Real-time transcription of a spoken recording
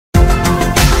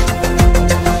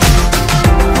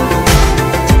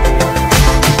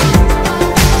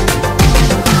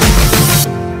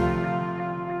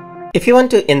If you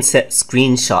want to insert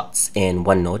screenshots in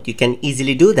OneNote, you can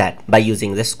easily do that by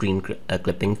using the screen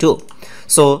clipping tool.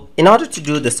 So in order to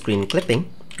do the screen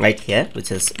clipping right here,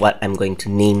 which is what I'm going to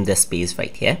name the space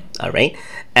right here, all right,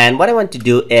 and what I want to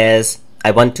do is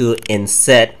I want to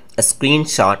insert a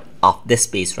screenshot of this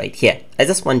space right here. I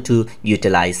just want to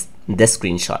utilize this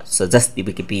screenshot, so just the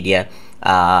Wikipedia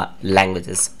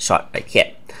languages shot right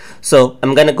here. So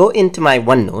I'm going to go into my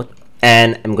OneNote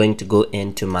and I'm going to go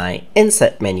into my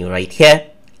insert menu right here,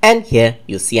 and here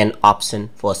you see an option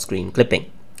for screen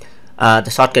clipping. The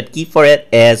shortcut key for it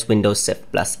is Windows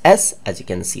Shift plus S, as you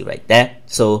can see right there.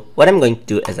 So what I'm going to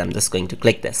do is I'm just going to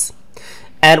click this,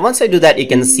 and once I do that, you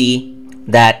can see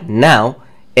that now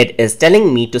it is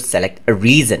telling me to select a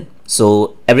region.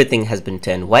 So everything has been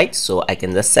turned white, so I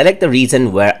can just select the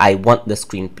region where I want the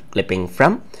screen clipping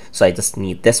from. So I just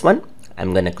need this one.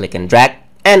 I'm going to click and drag,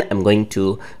 and I'm going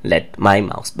to let my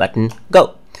mouse button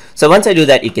go. So once I do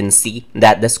that, you can see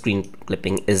that the screen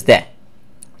clipping is there.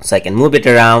 So I can move it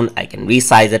around, I can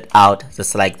resize it out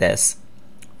just like this,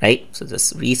 right? So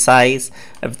just resize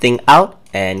everything out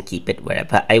and keep it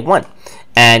wherever I want.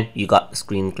 And you got the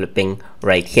screen clipping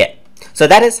right here. So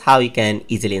that is how you can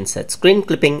easily insert screen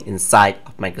clipping inside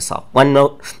of Microsoft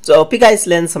OneNote. So I hope you guys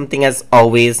learned something as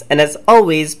always. And as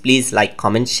always, please like,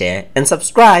 comment, share, and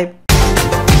subscribe.